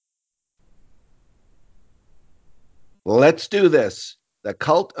Let's do this. The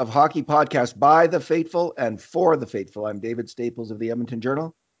Cult of Hockey podcast by the faithful and for the faithful. I'm David Staples of the Edmonton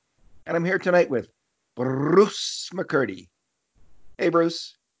Journal, and I'm here tonight with Bruce McCurdy. Hey,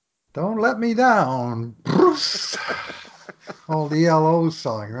 Bruce. Don't let me down, Bruce. Old ELO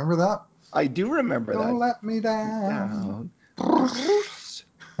song. Remember that? I do remember that. Don't let me down, Down, Bruce.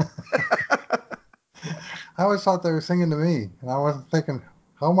 Bruce. I always thought they were singing to me, and I wasn't thinking,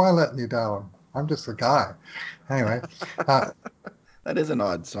 how am I letting you down? I'm just a guy. Anyway, uh, That is an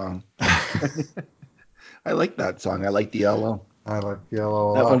odd song. I like that song. I like the yellow. I like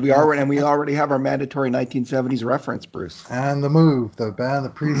ELO a That when lot. we already and we already have our mandatory 1970s reference, Bruce. And the Move, the band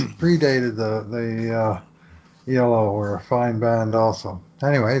that predated the ELO, were a fine band also.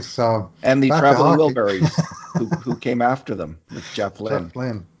 Anyways, And the back to Traveling hockey. Wilburys, who came after them with Jeff Lynne. Jeff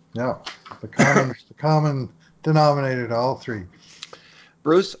Lynne. Yeah, the common denominator to all three.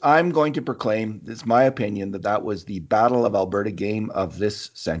 Bruce, I'm going to proclaim, this is my opinion, that was the Battle of Alberta game of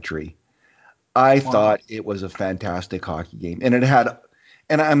this century. I Wow. thought it was a fantastic hockey game. And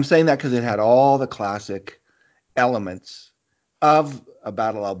I'm saying that because it had all the classic elements of a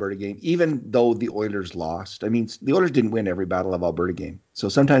Battle of Alberta game, even though the Oilers lost. I mean, the Oilers didn't win every Battle of Alberta game. So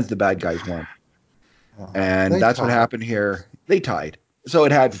sometimes the bad guys won. And They that's what tied. happened here. They tied. So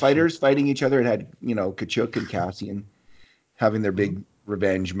it had They should. fighters fighting each other. It had, Kachuk and Cassian having their Mhm. big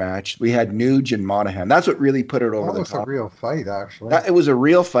revenge match. We had Nuge and Monahan. That's what really put it over That the was a top. real fight, actually. That it was a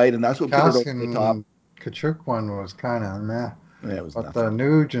real fight, and that's what put it over the top. Cassian Kachuk one was kind of meh, Yeah, it was but the nothing.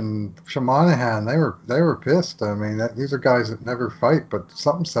 Nuge and Shimanahan, they were pissed. I mean, these are guys that never fight, but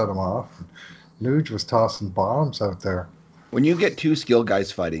something set them off. Nuge was tossing bombs out there. When you get two skill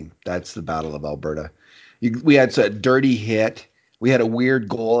guys fighting, that's the Battle of Alberta. We had a dirty hit. We had a weird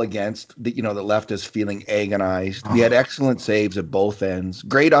goal against that left us feeling agonized. We had excellent saves at both ends.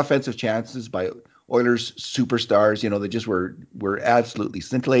 Great offensive chances by Oilers superstars. They just were absolutely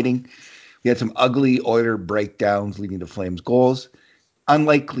scintillating. We had some ugly Oiler breakdowns leading to Flames goals.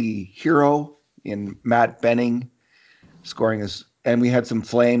 Unlikely hero in Matt Benning scoring us, and we had some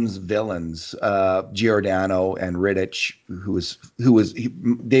Flames villains, Giordano and Rittich,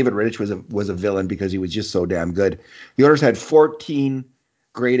 David Rittich was a villain because he was just so damn good. The Oilers had 14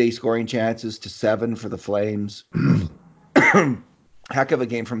 grade A scoring chances to 7 for the Flames. Heck of a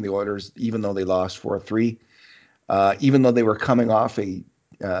game from the Oilers, even though they lost 4-3. Even though they were coming off a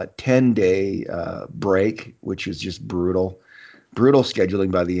 10-day break, which was just brutal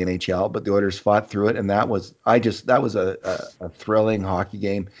scheduling by the NHL, but the Oilers fought through it, and that was a thrilling hockey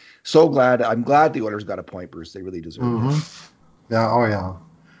game. I'm glad the Oilers got a point, Bruce. They really deserved it. Hmm. Yeah. Oh yeah.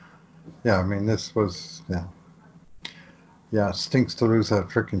 Yeah. I mean, this was yeah. Yeah, it stinks to lose that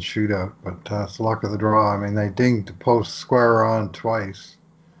frickin' shootout, but it's the luck of the draw. I mean, they dinged the post square on twice,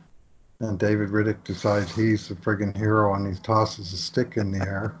 and David Riddick decides he's the friggin' hero, and he tosses a stick in the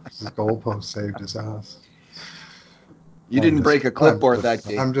air. His goalpost saved his ass. You didn't break a clipboard that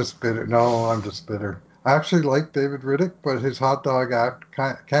day. I'm just bitter. No, I'm just bitter. I actually like David Riddick, but his hot dog act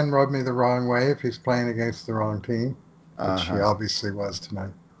can rub me the wrong way if he's playing against the wrong team, Uh which he huh. obviously was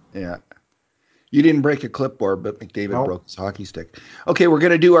tonight. Yeah. You didn't break a clipboard, but McDavid Nope. broke his hockey stick. Okay, we're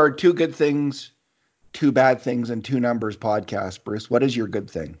gonna do our two good things, two bad things, and two numbers podcast. Bruce, what is your good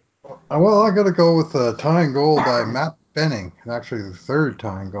thing? Well, I got to go with a tying goal by Matt Benning. Actually, the third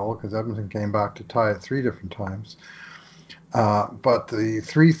tying goal because Edmonton came back to tie it three different times. But the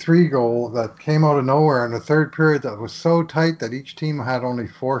 3-3 goal that came out of nowhere in the third period that was so tight that each team had only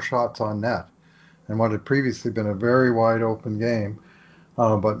four shots on net in what had previously been a very wide open game.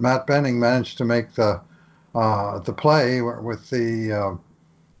 But Matt Benning managed to make the play with the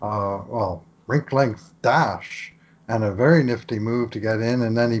rink length dash and a very nifty move to get in,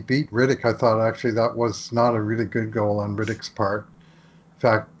 and then he beat Riddick. I thought actually that was not a really good goal on Riddick's part. In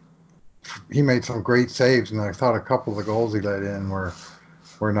fact, he made some great saves, and I thought a couple of the goals he let in were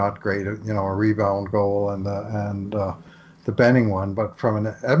not great. You know, a rebound goal and the Benning one. But from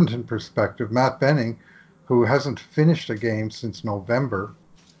an Edmonton perspective, Matt Benning, who hasn't finished a game since November,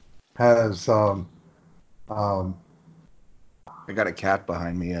 has um, I got a cat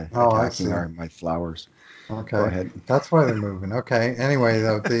behind me oh, I attacking see. our my flowers. Go Okay, ahead. that's why they're moving. Okay. Anyway,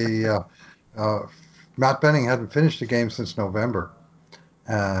 uh, Matt Benning hadn't finished a game since November,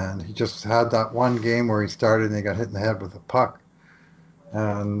 and he just had that one game where he started and he got hit in the head with a puck.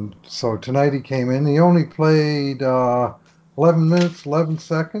 And so tonight he came in. He only played 11 minutes, 11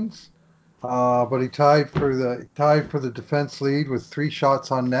 seconds, but he tied for the defense lead with three shots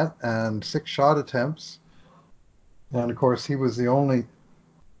on net and six shot attempts. And of course, he was the only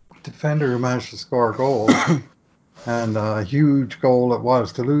defender who managed to score a goal. And a huge goal it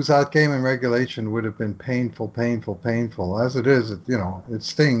was. To lose that game in regulation would have been painful, painful, painful. As it is, it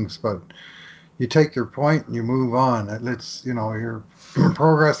stings, but you take your point and you move on. You're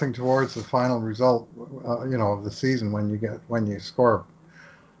progressing towards the final result, of the season when you score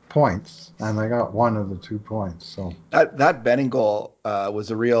points, and they got one of the 2 points. So, That Benning goal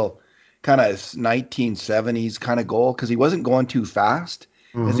was a real kind of 1970s kind of goal because he wasn't going too fast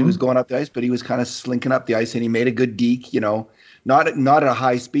as he was hmm going up the ice, but he was kind of slinking up the ice and he made a good deke, not at a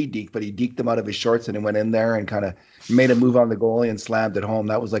high speed deke, but he deked them out of his shorts and he went in there and kind of made a move on the goalie and slammed it home.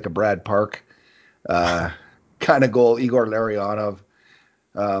 That was like a Brad Park uh, kind of goal, Igor Larionov.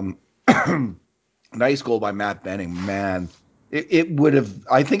 Um, nice goal by Matt Benning, man. It would have,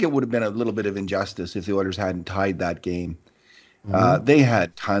 I think it would have been a little bit of injustice if the Oilers hadn't tied that game. hmm They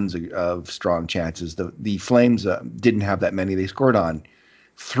had tons of strong chances. The Flames didn't have that many. They scored on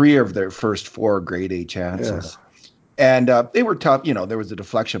three of their first four grade A yeah, chances. And they were tough. There was a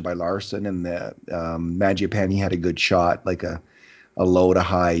deflection by Larson, and the Mangiapane had a good shot, like a low to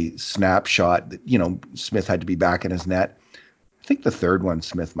high snap shot that, Smith had to be back in his net. I think the third one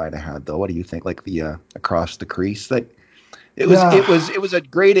Smith might have had, though. What do you think? Like the across the crease, that it was yeah. it was it was a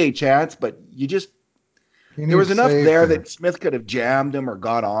grade A chance, but He there needs was a enough save there there. that Smith could have jammed him or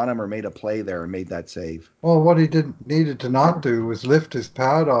got on him or made a play there and made that save. Well, what he did needed to not do was lift his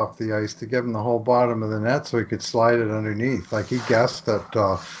pad off the ice to give him the whole bottom of the net so he could slide it underneath. Like he guessed that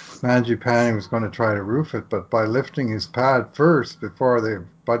Mangiapane was going to try to roof it, but by lifting his pad first before the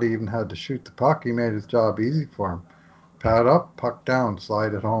buddy even had to shoot the puck, he made his job easy for him. Pad up, puck down,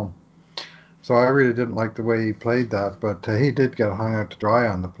 slide it home. So I really didn't like the way he played that, but he did get hung out to dry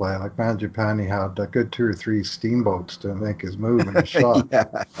on the play. Like Mangiapane had a good two or three steamboats to make his move and his shot. Yeah.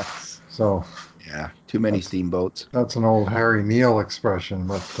 So Yeah. Too many that's steamboats. that's an old Harry Neale expression,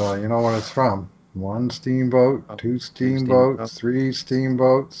 but you know what it's from. One steamboat, Oh, two two steamboats, steamboats. three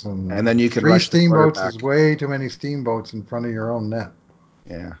steamboats, And and then you could three rush the steamboats is quarterback. way too many steamboats in front of your own net.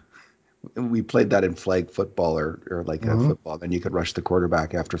 Yeah. We played that in flag football or like a Mm-hmm. football. Then you could rush the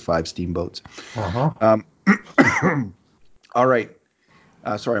quarterback after five steamboats. Uh-huh. Um, all right.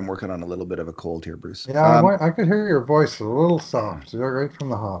 Sorry, I'm working on a little bit of a cold here, Bruce. Yeah, I could hear your voice a little soft, right from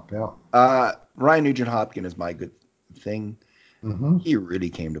the hop. Yeah. Ryan Nugent Hopkins is my good thing. Mm-hmm. He really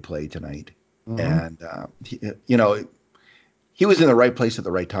came to play tonight. Mm-hmm. And, he was in the right place at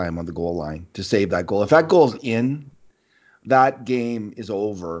the right time on the goal line to save that goal. If that goal's in, that game is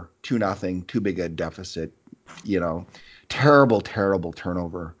over. 2-0, too big a deficit. You know, terrible, terrible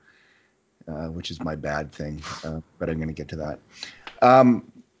turnover, which is my bad thing. But I'm going to get to that.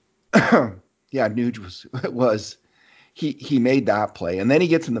 Um, yeah, Nuge was he made that play, and then he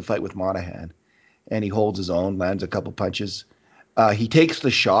gets in the fight with Monahan, and he holds his own, lands a couple punches. He takes the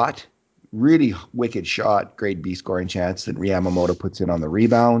shot, really wicked shot, grade B scoring chance that Yamamoto puts in on the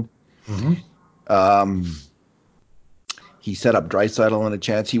rebound. Mm-hmm. Um, he set up Draisaitl in a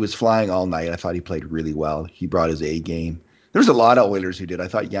chance. He was flying all night. I thought he played really well. He brought his A game. There's a lot of Oilers who did. I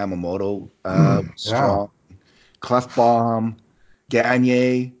thought Yamamoto was Yeah. strong. Clefbaum,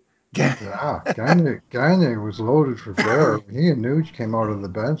 Gagne. Yeah, Gagne was loaded for bear. He and Nuge came out of the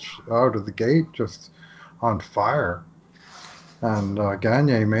bench, out of the gate, just on fire. And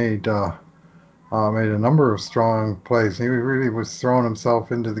Gagne made a number of strong plays. He really was throwing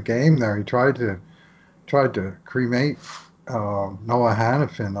himself into the game there. He tried to cremate Noah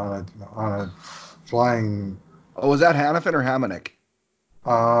Hannafin on a flying. Oh, was that Hannafin or Hamonic?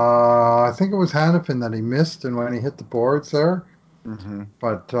 I think it was Hannafin that he missed, and when he hit the boards there. Mm-hmm.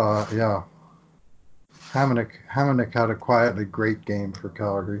 But yeah, Hamonic had a quietly great game for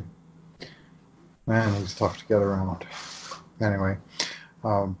Calgary. Man, he's tough to get around. Anyway,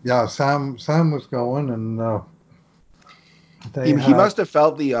 yeah, Sam was going, and they He had. must have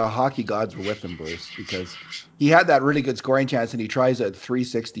felt the hockey gods were with him, Bruce, because he had that really good scoring chance and he tries a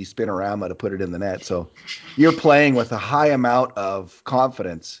 360 spinorama to put it in the net. So you're playing with a high amount of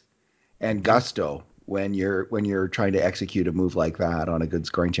confidence and Mhm. gusto when you're trying to execute a move like that on a good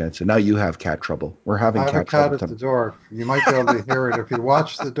scoring chance. And now you have cat trouble. We're I having have a cat cat trouble at the tonight. door. You might be able to hear it if you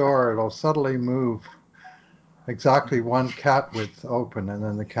watch the door. It'll subtly move exactly one cat width open, and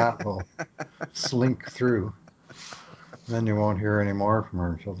then the cat will slink through. Then you won't hear any more from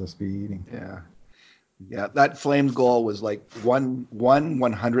her. She'll just be eating. Yeah. Yeah. That Flames goal was like one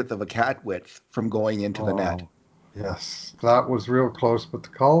hundredth of a cat width from going into the net. Oh, yes, that was real close, but the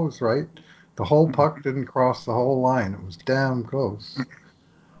call was right. The whole puck didn't cross the whole line. It was damn close.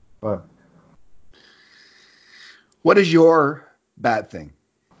 But What is your bad thing?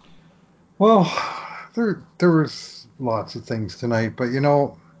 well, there was lots of things tonight. But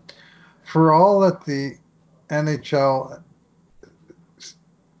for all that the NHL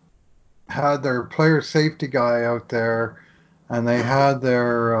had their player safety guy out there, and they had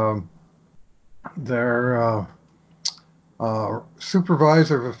their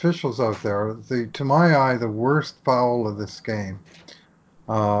supervisor of officials out there. To my eye, the worst foul of this game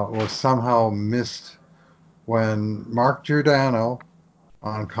was somehow missed when Mark Giordano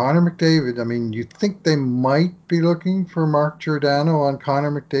on Connor McDavid. I mean, you think they might be looking for Mark Giordano on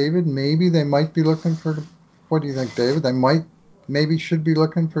Connor McDavid? Maybe they might be looking for. What do you think, David? They might, maybe should be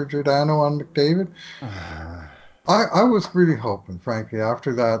looking for Giordano on McDavid. I was really hoping, frankly,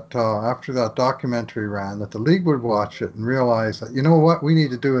 after that documentary ran, that the league would watch it and realize that, you know what, we need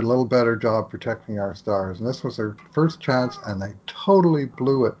to do a little better job protecting our stars. And this was their first chance, and they totally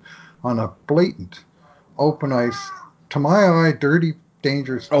blew it on a blatant, open ice, to my eye, dirty,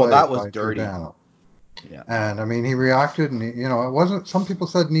 dangerous Oh, play that was by dirty. Giordano. Yeah. And I mean, he reacted, and it wasn't. Some people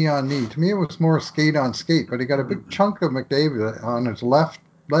said knee on knee. To me, it was more skate on skate. But he got a big chunk of McDavid on his left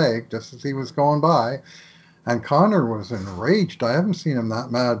leg just as he was going by, and Connor was enraged. I haven't seen him that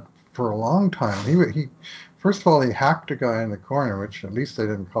mad for a long time. He first of all, he hacked a guy in the corner, which at least they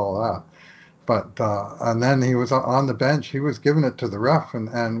didn't call that. But and then he was on the bench. He was giving it to the ref,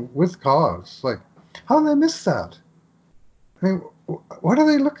 and with cause. Like, how did they miss that? I mean, what are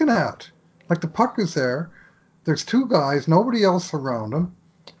they looking at? Like, the puck is there. There's two guys, nobody else around him,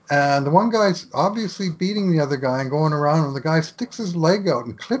 and the one guy's obviously beating the other guy and going around, and the guy sticks his leg out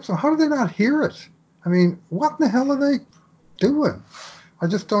and clips him. How do they not hear it? I mean, what in the hell are they doing? I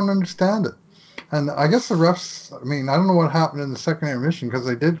just don't understand it. And I guess the refs, I mean, I don't know what happened in the second intermission because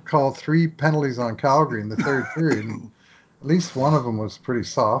they did call three penalties on Calgary in the third period. And at least one of them was pretty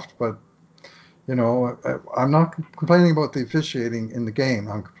soft, but, I'm not complaining about the officiating in the game.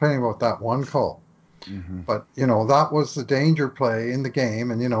 I'm complaining about that one call. Hmm. But, that was the danger play in the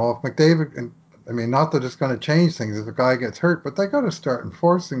game. And, if McDavid, and I mean, not that it's going to change things if a guy gets hurt, but they got to start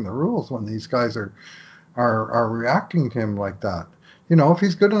enforcing the rules when these guys are reacting to him like that. If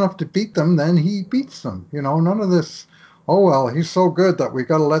he's good enough to beat them, then he beats them. None of this, oh, well, he's so good that we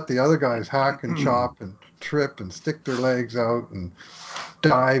got to let the other guys hack and chop and trip and stick their legs out and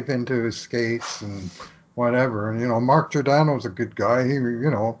dive into his skates and whatever. And, Mark Giordano's a good guy.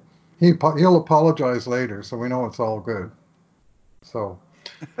 He'll apologize later, so we know it's all good. So,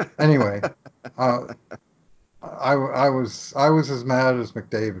 anyway, uh, I was as mad as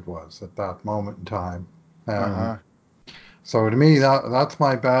McDavid was at that moment in time. Um, Uh-huh. So to me, that's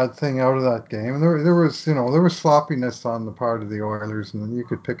my bad thing out of that game. And there was sloppiness on the part of the Oilers, and you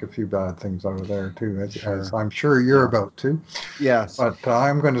could pick a few bad things out of there too, as Sure. I'm sure you're Yeah. about to. Yes. But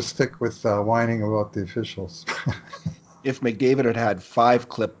I'm going to stick with whining about the officials. If McDavid had had 5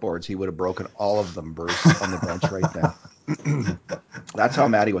 clipboards, he would have broken all of them, Bruce, on the bench right then. That's how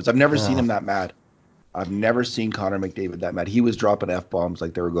mad he was. I've never seen Yeah. him that mad. I've never seen Connor McDavid that mad. He was dropping F bombs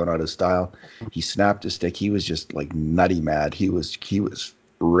like they were going out of style. He snapped his stick. He was just like nutty mad. He was At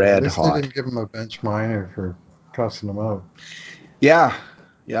red least they hot. didn't give him a bench minor for cussing him out. Yeah.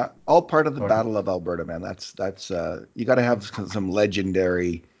 Yeah. All part of the Like, Battle of Alberta, man. That's you got to have some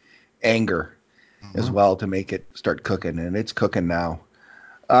legendary anger as mhm. well to make it start cooking, and it's cooking now.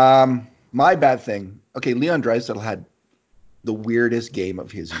 My bad thing. Okay, Leon Draisaitl had the weirdest game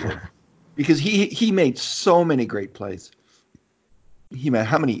of his year because he made so many great plays. He made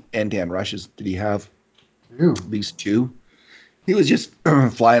how many end-to-end rushes did he have? You. At least two. He was just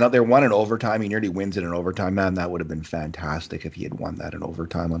flying out there, one in overtime. He nearly wins it in overtime. Man, that would have been fantastic if he had won that in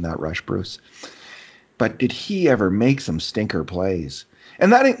overtime on that rush, Bruce. But did he ever make some stinker plays?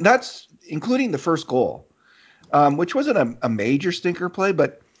 And that's including the first goal, which wasn't a major stinker play,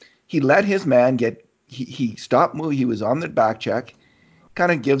 but he let his man get. He stopped moving. He was on the back check,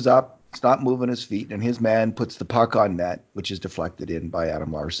 kind of gives up, stopped moving his feet, and his man puts the puck on net, which is deflected in by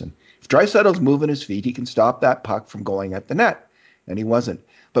Adam Larson. If Dreisaitl's moving his feet, he can stop that puck from going at the net, and he wasn't.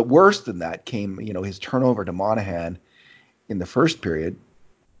 But worse than that came, his turnover to Monahan in the first period,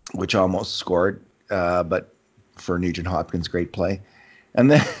 which almost scored, but for Nugent Hopkins, great play, and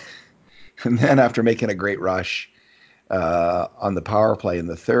then and then after making a great rush on the power play in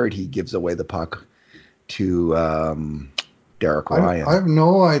the third, he gives away the puck to Derek I Ryan. have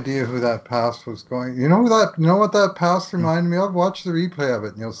no idea who that pass was going. You know what that pass reminded me of? Watch the replay of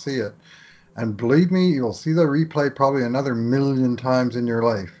it and you'll see it. And believe me, you'll see the replay probably another million times in your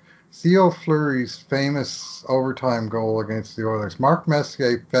life. Theo Fleury's famous overtime goal against the Oilers. Mark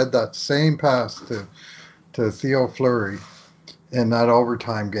Messier fed that same pass to Theo Fleury in that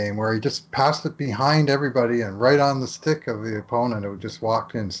overtime game where he just passed it behind everybody and right on the stick of the opponent who just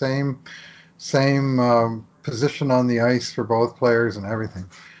walked in. Same position on the ice for both players and everything.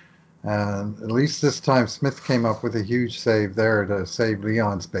 And at least this time, Smith came up with a huge save there to save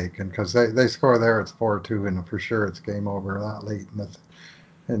Leon's bacon because they score there. It's 4-2, and for sure it's game over that late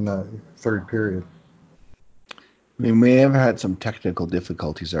in the third period. We may have had some technical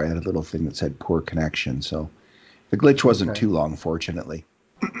difficulties there. I had a little thing that said poor connection, so the glitch wasn't Okay. too long, fortunately.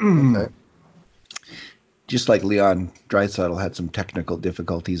 Okay. Just like Leon Draisaitl had some technical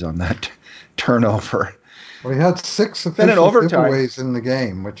difficulties on that turnover. Well, he had six Then in official overtime, giveaways in the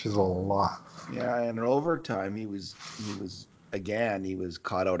game, which is a lot. yeah, in overtime he was again he was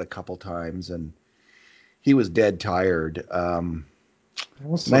caught out a couple times and he was dead tired.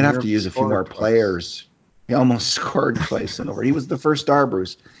 Also Might have to nearly use a few more scored twice. players. He almost scored twice in over. He was the first star,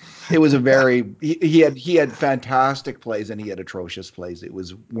 Bruce. It was a very he had fantastic plays and he had atrocious plays. It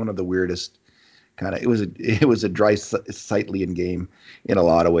was one of the weirdest kind of it was a dry Sightlian game in a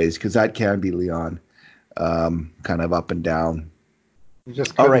lot of ways because that can be Leon, kind of up and down. He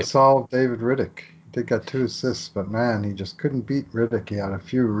just All couldn't right, solve David Riddick. He did get 2 assists, but man, he just couldn't beat Riddick. He had a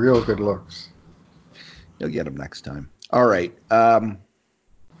few real good looks. you'll get him next time. All right,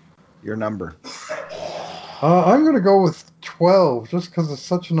 your number. I'm going to go with 12 just because it's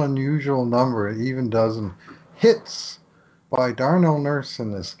such an unusual number. It even doesn't hits by Darnell Nurse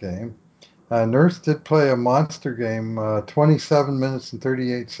in this game. Nurse did play a monster game, 27 minutes and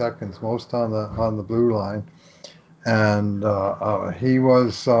 38 seconds, most on the blue line, and he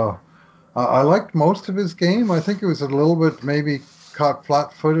was. I liked most of his game. I think it was a little bit maybe caught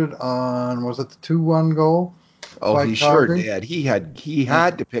flat-footed on was it the 2-1 goal Oh, by he sure Calgary? did. He Uh,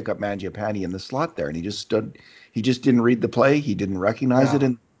 had to pick up Mangiapane in the slot there, and he just stood. He just didn't read the play. He didn't recognize it, yeah,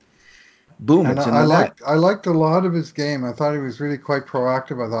 and boom, and it's in the net. I liked a lot of his game. I thought he was really quite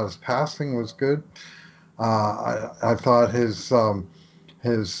proactive. I thought his passing was good. I thought his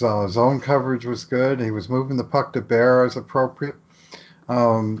zone coverage was good. He was moving the puck to Bear as appropriate.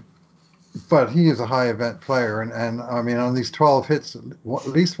 Um, but he is a high event player, and I mean on these 12 hits, at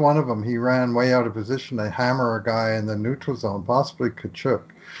least one of them he ran way out of position to hammer a guy in the neutral zone, possibly Kachuk,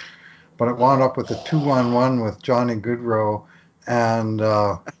 but it wound up with a 2-on-1 with Johnny Goodrow and Is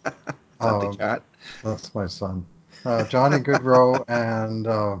that the uh, cat? that's my son, Johnny Goodrow and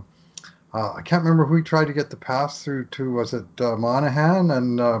I can't remember who he tried to get the pass through to. Was it Monahan?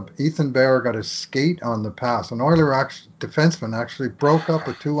 And Ethan Bear got his skate on the pass. An Oiler defenseman actually broke up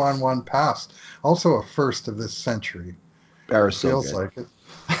a 2-on-1 pass. Also a first of this century. Bear It is so feels good. like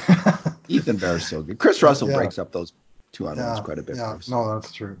it. Ethan Bear is so good. Chris Russell Yeah, breaks up those 2-on-ones yeah, quite a bit, yeah. Bruce. No,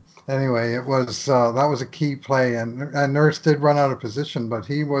 that's true. Anyway, it was that was a key play, and Nurse did run out of position, but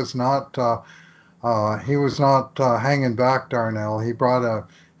he was not hanging back, Darnell. He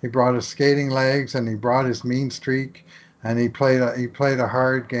brought his skating legs and he brought his mean streak, and he played a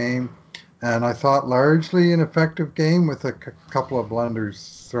hard game, and I thought largely an effective game with a couple of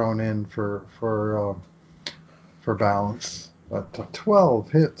blunders thrown in for balance. But 12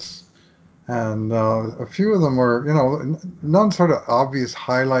 hits, and a few of them were, none sort of obvious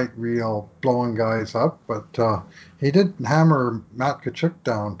highlight reel blowing guys up, but he did hammer Matt Kachuk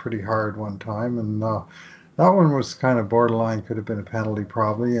down pretty hard one time, and that one was kind of borderline, could have been a penalty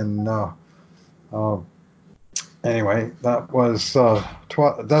probably. And uh, anyway, that's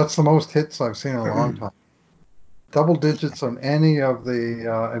the most hits I've seen in a long time. Double digits on any of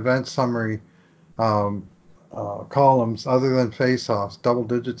the event summary um, columns other than face-offs. Double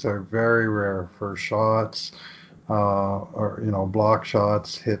digits are very rare for shots, or block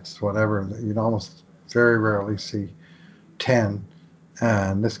shots, hits, whatever. You'd almost very rarely see 10,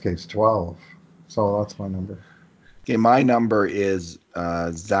 and in this case 12. So that's my number. Okay, my number is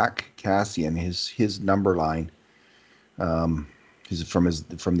Zach Cassian. His number line. Um, is from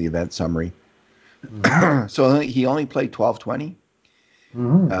the event summary. Hmm. So he only played 12-20.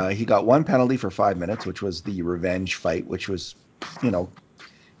 Hmm. He got one penalty for 5 minutes, which was the revenge fight, which was, you know,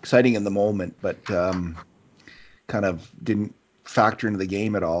 exciting in the moment, but kind of didn't factor into the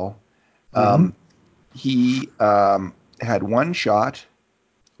game at all. Hmm. Um, he had one shot,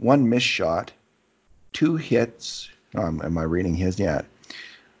 one missed shot, two hits. Am I reading his? Yeah,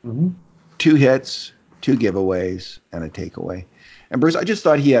 Hmm. two hits, two giveaways, and a takeaway. And Bruce, I just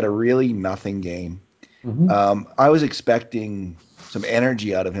thought he had a really nothing game. Hmm. I was expecting some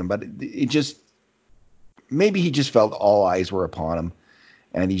energy out of him, but it just maybe he just felt all eyes were upon him,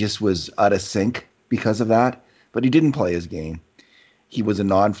 and he just was out of sync because of that. But he didn't play his game. He was a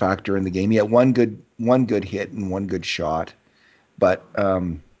non-factor in the game. He had one good hit and one good shot, but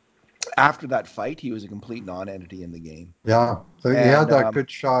after that fight, he was a complete non-entity in the game. Yeah. So he had And that good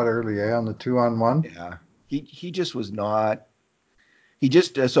shot early, on the 2-on-1. yeah, he just was not. He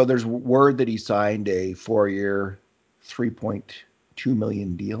just so there's word that he signed a 4-year, $3.2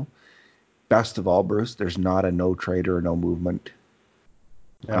 million deal. best of all, Bruce, there's not a no trade or no movement.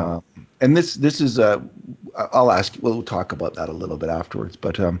 Yeah. And this is I'll ask you. We'll talk about that a little bit afterwards.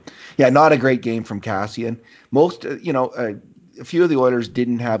 But yeah, not a great game from Cassian. Most a few of the Oilers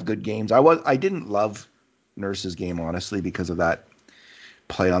didn't have good games. I didn't love Nurse's game honestly because of that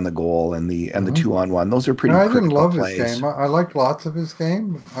play on the goal and the Hmm. 2-on-1. Those are No, pretty I didn't critical love his plays. game. I liked lots of his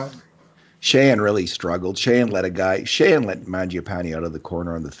game. Sheahan really struggled. Sheahan let Mangiapane out of the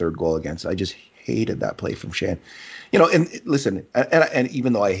corner on the third goal against. I just hated that play from Sheahan. And listen, and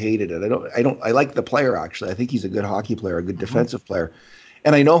even though I hated it, I like the player actually. I think he's a good hockey player, a good Mhm. defensive player.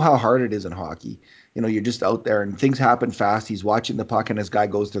 And I know how hard it is in hockey. You're just out there and things happen fast. He's watching the puck and his guy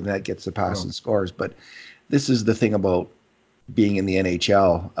goes to the net, gets the pass So and scores. But this is the thing about being in the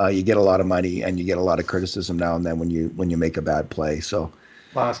NHL. You get a lot of money and you get a lot of criticism now and then when you make a bad play. So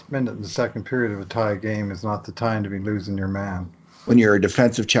last minute in the second period of a tie game is not the time to be losing your man. when you're a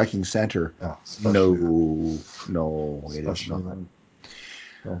defensive checking center, Yeah, especially that. no, it is Especially not. then.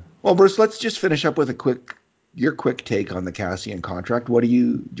 So, Well, Bruce, let's just finish up with your quick take on the Cassian contract. Would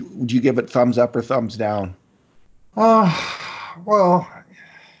you give it thumbs up or thumbs down? uh, well,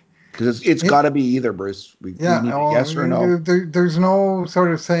 Because it's got it, to be either, Bruce. We yeah, need a well, yes or a no. there's no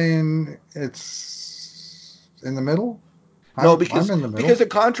sort of saying it's in the middle. No, I'm because in the because middle. the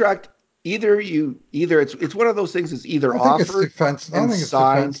contract either it's one of those things that's either I think it's offered defense. I and think it's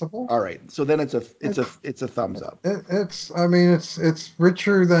signed. defensible. All right, so then It, it's a thumbs up. it's. I mean, it's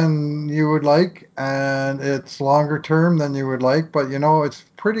richer than you would like, and it's longer term than you would like. But it's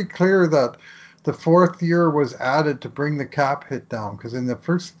pretty clear that the fourth year was added to bring the cap hit down. Because in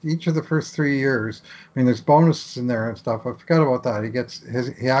each of the first 3 years, I mean, there's bonuses in there and stuff. I forgot about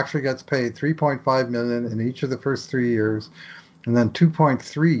that. He actually gets paid 3.5 million in each of the first 3 years, and then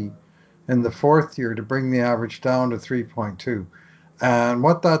 2.3 in the fourth year to bring the average down to 3.2. And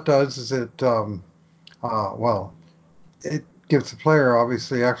what that does is well, it gives the player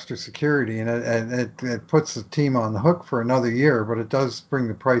obviously extra security, and it puts the team on the hook for another year, but it does bring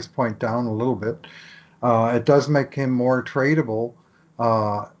the price point down a little bit. It does make him more tradable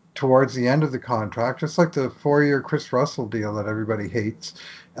uh, towards the end of the contract, just like the 4-year Chris Russell deal that everybody hates.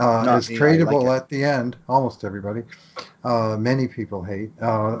 Not Is me. I like tradable it. at the end, almost everybody. Many people hate.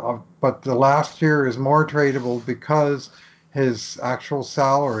 But the last year is more tradable because his actual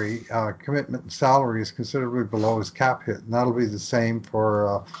salary, commitment salary, is considerably below his cap hit, and that'll be the same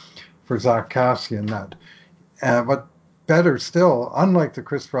for Zach Cassian. But better still, unlike the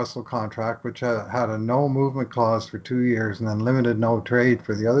Chris Russell contract, which had a no movement clause for 2 years and then limited no trade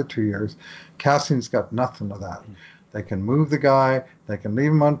for the other 2 years, Cassian's got nothing of that. They can move the guy. They can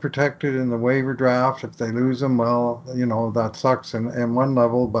leave him unprotected in the waiver draft. If they lose him, well, that sucks in one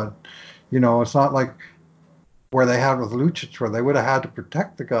level. But, it's not like where they had with Lucic, where they would have had to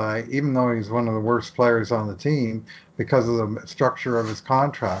protect the guy, even though he's one of the worst players on the team because of the structure of his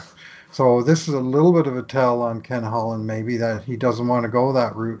contract. So this is a little bit of a tell on Ken Holland, maybe that he doesn't want to go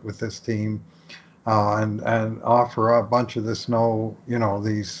that route with this team, and offer a bunch of this no,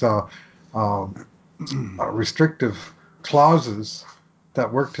 these um, restrictive clauses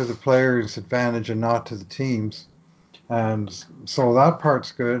that work to the players' advantage and not to the teams. And so that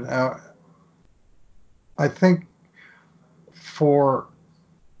part's good. I think for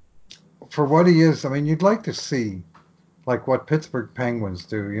for what he is, I mean, you'd like to see like what Pittsburgh Penguins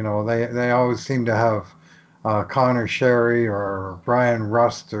do. They always seem to have Connor Sherry or Brian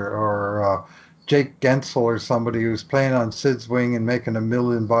Rust or Jake Gensel or somebody who's playing on Sid's wing and making $1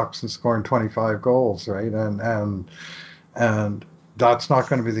 million and scoring 25 goals, right? And that's not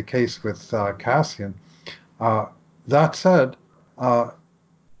going to be the case with Cassian. Uh, that said, uh,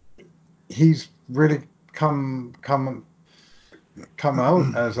 he's really come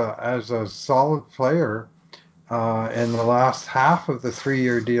out as a solid player in the last half of the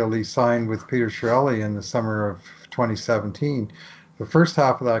 3-year deal he signed with Peter Chiarelli in the summer of 2017. The first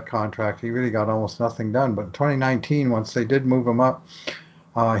half of that contract, he really got almost nothing done. But in 2019, once they did move him up,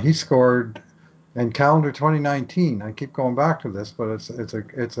 he scored in calendar 2019. I keep going back to this, but it's a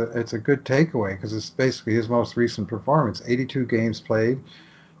good takeaway because it's basically his most recent performance. 82 games played,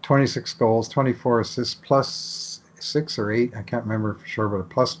 26 goals, 24 assists, plus 6 or 8. I can't remember for sure, but a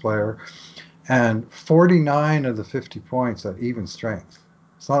plus player, and 49 of the 50 points at even strength.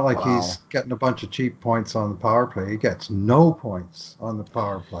 It's not like Wow. he's getting a bunch of cheap points on the power play. He gets no points on the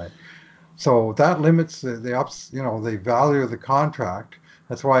power play. So that limits the value of the contract.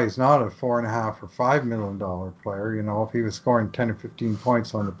 That's why he's not a 4.5 or $5 million player. If he was scoring 10 or 15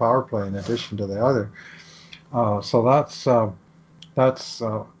 points on the power play in addition to the other, so that's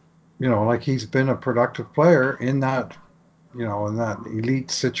like he's been a productive player in that in that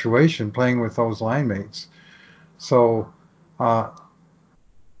elite situation, playing with those line mates. So uh,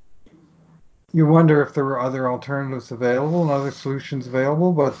 you wonder if there were other alternatives available and other solutions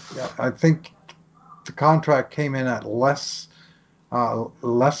available. But I think the contract came in at less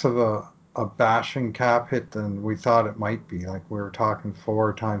of a bashing cap hit than we thought it might be. Like we were talking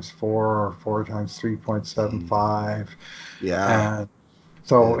 4 times 4 or 4 times Mm. 3.75, Yeah. and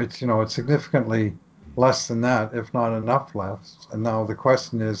so The, it's significantly less than that, if not enough less. And now the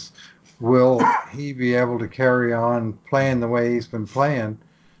question is, will he be able to carry on playing the way he's been playing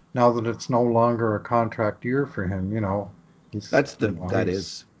now that it's no longer a contract year for him? He's that's the that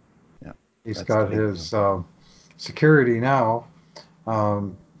is yeah. he's That's the got big deal. his security now.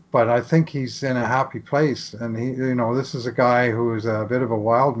 Um, but I think he's in a happy place, and this is a guy who is a bit of a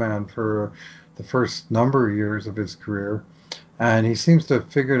wild man for the first number of years of his career, and he seems to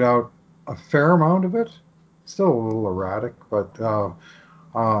have figured out a fair amount of it. Still a little erratic, but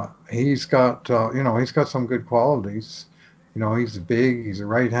he's got some good qualities. He's big. He's a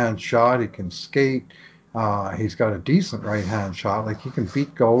right-hand shot. He can skate. He's got a decent right-hand shot. Like he can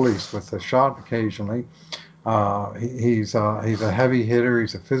beat goalies with a shot occasionally. He's a heavy hitter.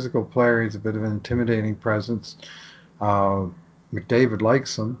 He's a physical player. He's a bit of an intimidating presence. Uh, McDavid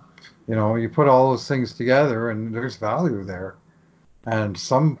likes him. You put all those things together, and there's value there. And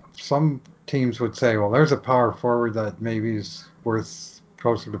some teams would say, well, there's a power forward that maybe is worth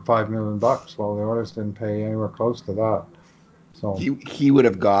closer to $5 million. Well, the Oilers didn't pay anywhere close to that. So He would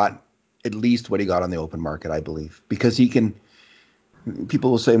have got at least what he got on the open market, I believe, because he can. People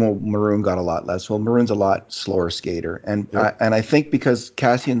will say, "Well, Maroon got a lot less." Well, Maroon's a lot slower skater, yep, and I think because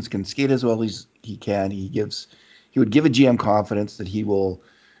Cassian's can skate as well as he can, he would give a GM confidence that he will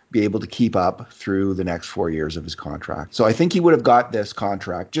be able to keep up through the next 4 years of his contract. So I think he would have got this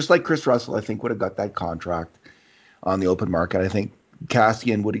contract, just like Chris Russell. I think would have got that contract on the open market. I think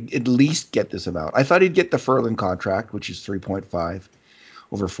Cassian would at least get this amount. I thought he'd get the Furlan contract, which is 3.5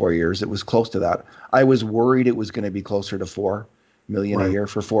 over 4 years. It was close to that. I was worried it was going to be closer to 4 million a right. year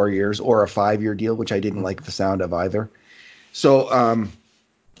for 4 years or a 5 year deal, which I didn't like the sound of either. So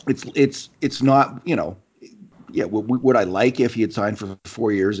it's not yeah. Would I like if he had signed for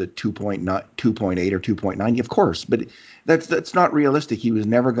 4 years at 2.8 or 2.9? Of course, but that's not realistic. He was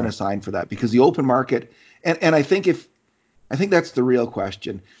never going to Right. sign for that because the open market and I think that's the real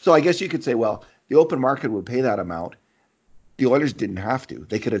question. So I guess you could say, well, the open market would pay that amount. The Oilers didn't have to.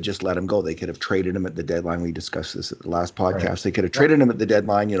 They could have just let him go. They could have traded him at the deadline. We discussed this at the last Right. podcast. They could have Yep. traded him at the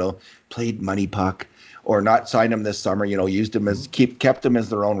deadline, played money puck or not signed him this summer, used him as kept him as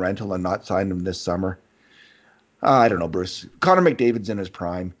their own rental and not signed him this summer. I don't know, Bruce. Connor McDavid's in his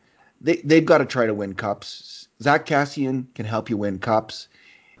prime. They've got to try to win cups. Zach Cassian can help you win cups.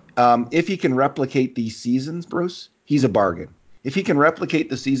 If he can replicate these seasons, Bruce, he's a bargain. If he can replicate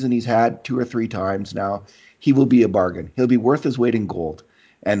the season he's had 2 or 3 times now, he will be a bargain. He'll be worth his weight in gold,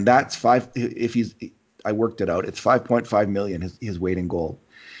 and that's five. If he's, I worked it out. It's 5.5 million his weight in gold.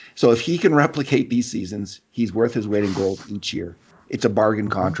 So if he can replicate these seasons, he's worth his weight in gold each year. It's a bargain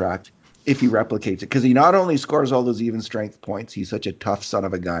Mhm. contract if he replicates it because he not only scores all those even strength points, he's such a tough son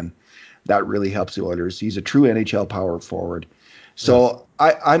of a gun. That really helps the Oilers. He's a true NHL power forward. Yes. So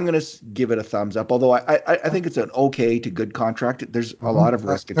I'm going to give it a thumbs up. Although I think it's an okay to good contract. There's a Hmm. lot of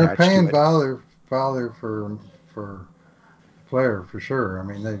risk They're attached to paying it. value for the player for sure. I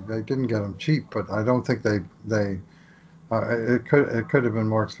mean, they didn't get him cheap, but I don't think they it could have been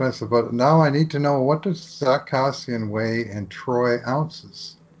more expensive. But now I need to know, what does Zach Cassian weigh in Troy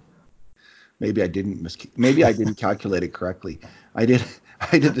ounces? Maybe I didn't calculate it correctly. I did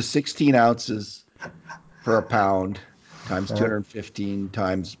I did the 16 ounces per a pound times Uh, 215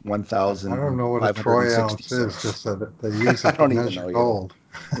 times I don't know what a Troy ounce is, 1,566. just that they use I it to don't even measure know, gold.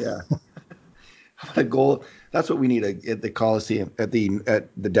 Yeah. A gold. That's what we need at the Coliseum at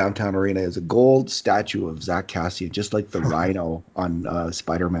the downtown arena is a gold statue of Zach Cassian, just like the Rhino on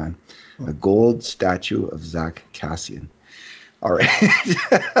Spider-Man. A gold statue of Zach Cassian. All right.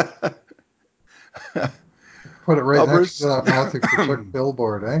 Put it right Well, next to Bruce, that Matthew Kachuk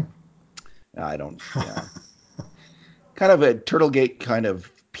billboard, eh? I don't. Yeah, kind of a Turtlegate kind of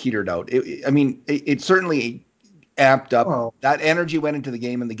petered out. I mean, it certainly amped up. Well, That energy went into the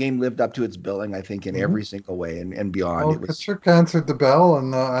game, and the game lived up to its billing. I think in mhm. every single way and beyond. Well, It was Kachuk answered the bell,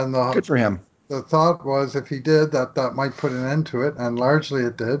 and good for him. the thought was, if he did, that might put an end to it, and largely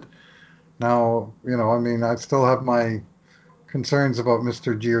it did. Now, I mean, I still have my concerns about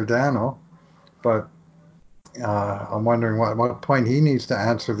Mr. Giordano, but I'm wondering what point he needs to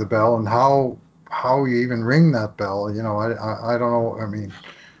answer the bell, and how you even ring that bell. I don't know. I mean,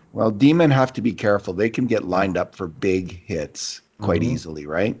 Well, D-men have to be careful. They can get lined up for big hits quite Mm-hmm. easily,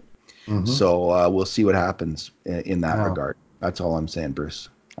 right? Mm-hmm. So we'll see what happens in that Yeah. regard. That's all I'm saying, Bruce.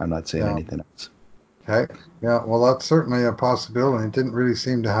 I'm not saying Yeah. anything else. Okay. Yeah. Well, that's certainly a possibility. It didn't really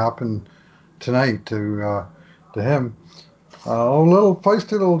seem to happen tonight to him. Little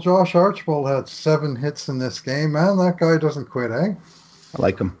feisty little Josh Archibald had 7 hits in this game. Man, that guy doesn't quit, eh? I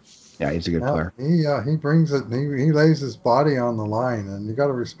like him. Yeah, he's a good Yeah, player. he brings it. He lays his body on the line, and you got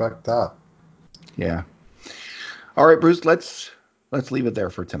to respect that. Yeah. All right, Bruce. Let's leave it there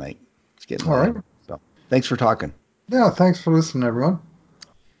for tonight. It's getting All late. right. So thanks for talking. Yeah. Thanks for listening, everyone.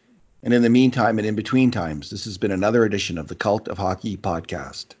 And in the meantime and in between times, this has been another edition of the Cult of Hockey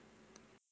podcast.